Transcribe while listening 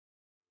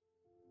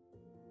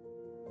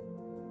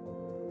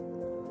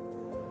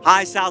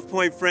Hi,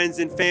 SouthPoint friends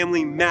and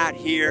family, Matt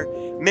here.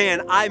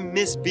 Man, I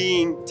miss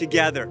being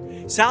together.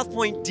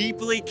 SouthPoint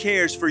deeply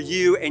cares for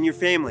you and your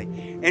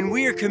family, and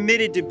we are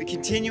committed to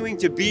continuing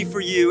to be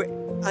for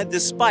you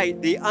despite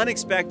the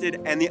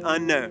unexpected and the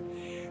unknown.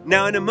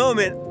 Now, in a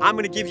moment, I'm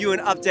going to give you an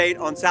update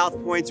on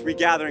SouthPoint's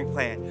Regathering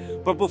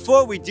Plan. But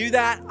before we do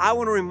that, I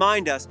want to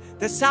remind us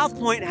that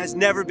SouthPoint has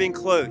never been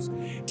closed.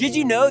 Did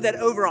you know that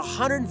over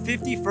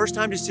 150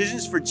 first-time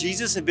decisions for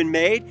Jesus have been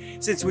made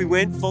since we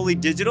went fully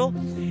digital?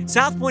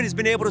 SouthPoint has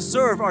been able to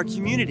serve our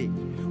community.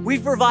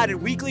 We've provided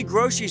weekly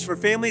groceries for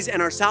families in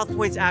our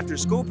SouthPoint's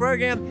after-school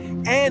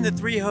program and the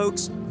Three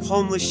Oaks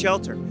homeless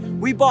shelter.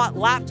 We bought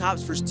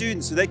laptops for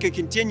students so they could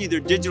continue their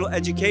digital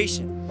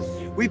education.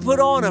 We put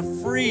on a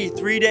free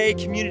 3-day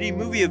community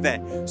movie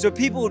event so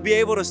people would be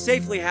able to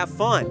safely have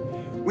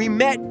fun. We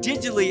met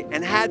digitally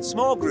and had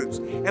small groups,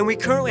 and we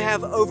currently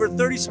have over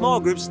 30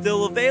 small groups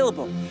still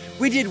available.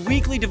 We did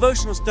weekly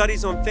devotional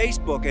studies on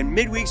Facebook and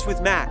midweeks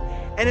with Matt,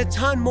 and a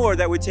ton more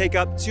that would take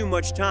up too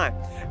much time.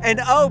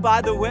 And oh,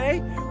 by the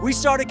way, we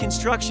started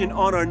construction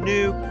on our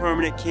new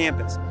permanent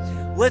campus.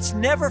 Let's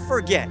never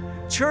forget,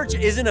 church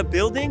isn't a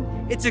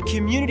building, it's a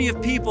community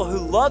of people who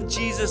love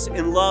Jesus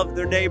and love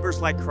their neighbors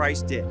like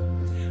Christ did.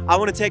 I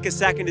want to take a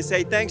second to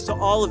say thanks to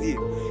all of you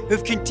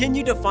who've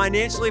continued to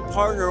financially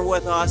partner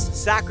with us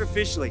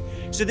sacrificially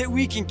so that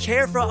we can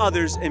care for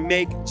others and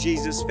make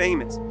Jesus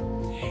famous.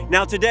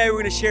 Now today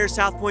we're going to share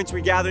SouthPoint's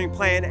Regathering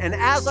Plan, and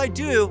as I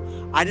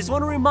do, I just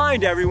want to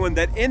remind everyone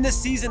that in the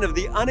season of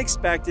the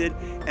unexpected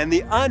and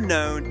the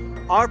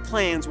unknown, our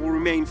plans will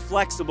remain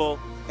flexible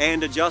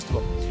and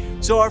adjustable.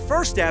 So our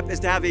first step is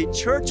to have a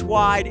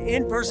church-wide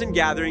in-person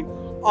gathering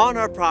on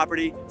our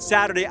property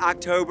Saturday,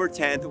 October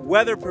 10th,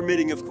 weather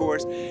permitting, of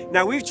course.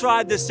 Now, we've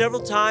tried this several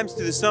times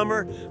through the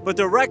summer, but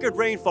the record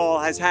rainfall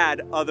has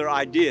had other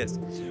ideas.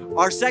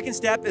 Our second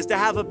step is to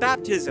have a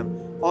baptism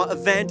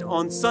event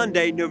on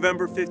Sunday,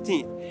 November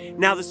 15th.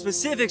 Now, the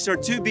specifics are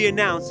to be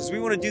announced as we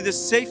want to do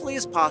this safely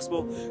as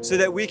possible so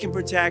that we can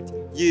protect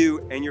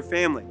you and your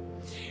family.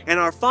 And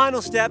our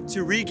final step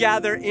to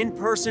regather in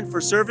person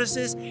for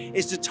services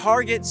is to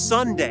target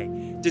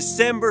Sunday,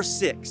 December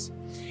 6th.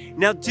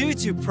 Now, due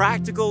to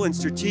practical and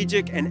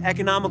strategic and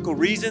economical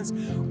reasons,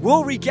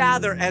 we'll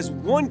regather as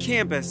one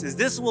campus, as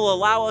this will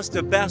allow us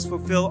to best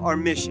fulfill our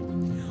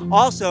mission.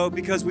 Also,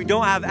 because we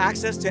don't have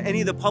access to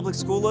any of the public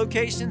school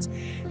locations,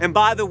 and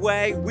by the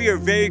way, we are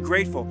very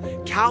grateful.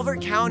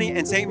 Calvert County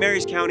and St.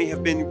 Mary's County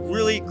have been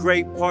really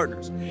great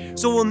partners.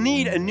 So we'll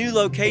need a new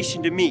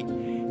location to meet.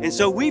 And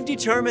so we've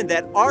determined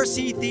that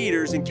RC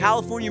Theaters in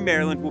California,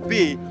 Maryland will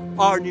be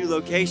our new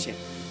location.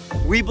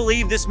 We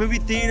believe this movie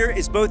theater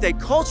is both a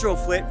cultural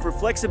fit for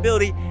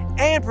flexibility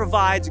and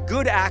provides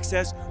good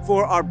access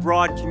for our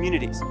broad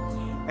communities.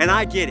 And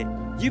I get it.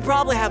 You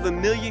probably have a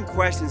million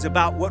questions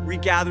about what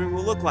regathering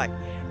will look like,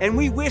 and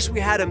we wish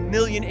we had a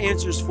million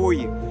answers for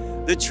you.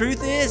 The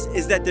truth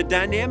is that the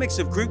dynamics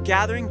of group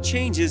gathering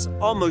changes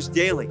almost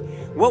daily.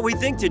 What we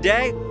think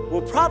today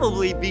will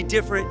probably be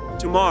different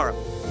tomorrow.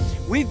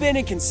 We've been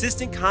in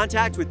consistent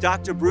contact with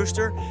Dr.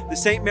 Brewster, the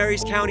St.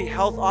 Mary's County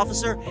Health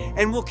Officer,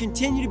 and will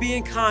continue to be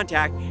in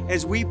contact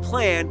as we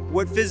plan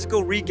what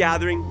physical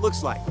regathering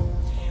looks like.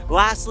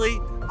 Lastly,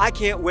 I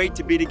can't wait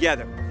to be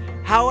together.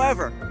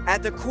 However,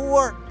 at the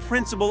core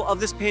principle of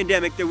this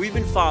pandemic that we've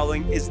been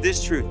following is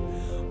this truth.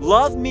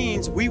 Love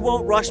means we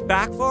won't rush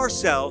back for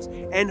ourselves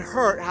and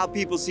hurt how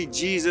people see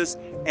Jesus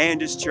and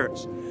His church.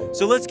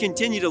 So let's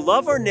continue to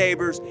love our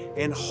neighbors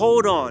and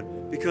hold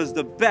on, because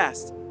the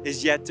best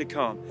is yet to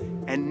come.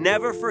 And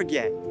never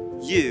forget,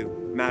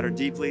 you matter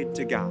deeply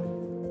to God.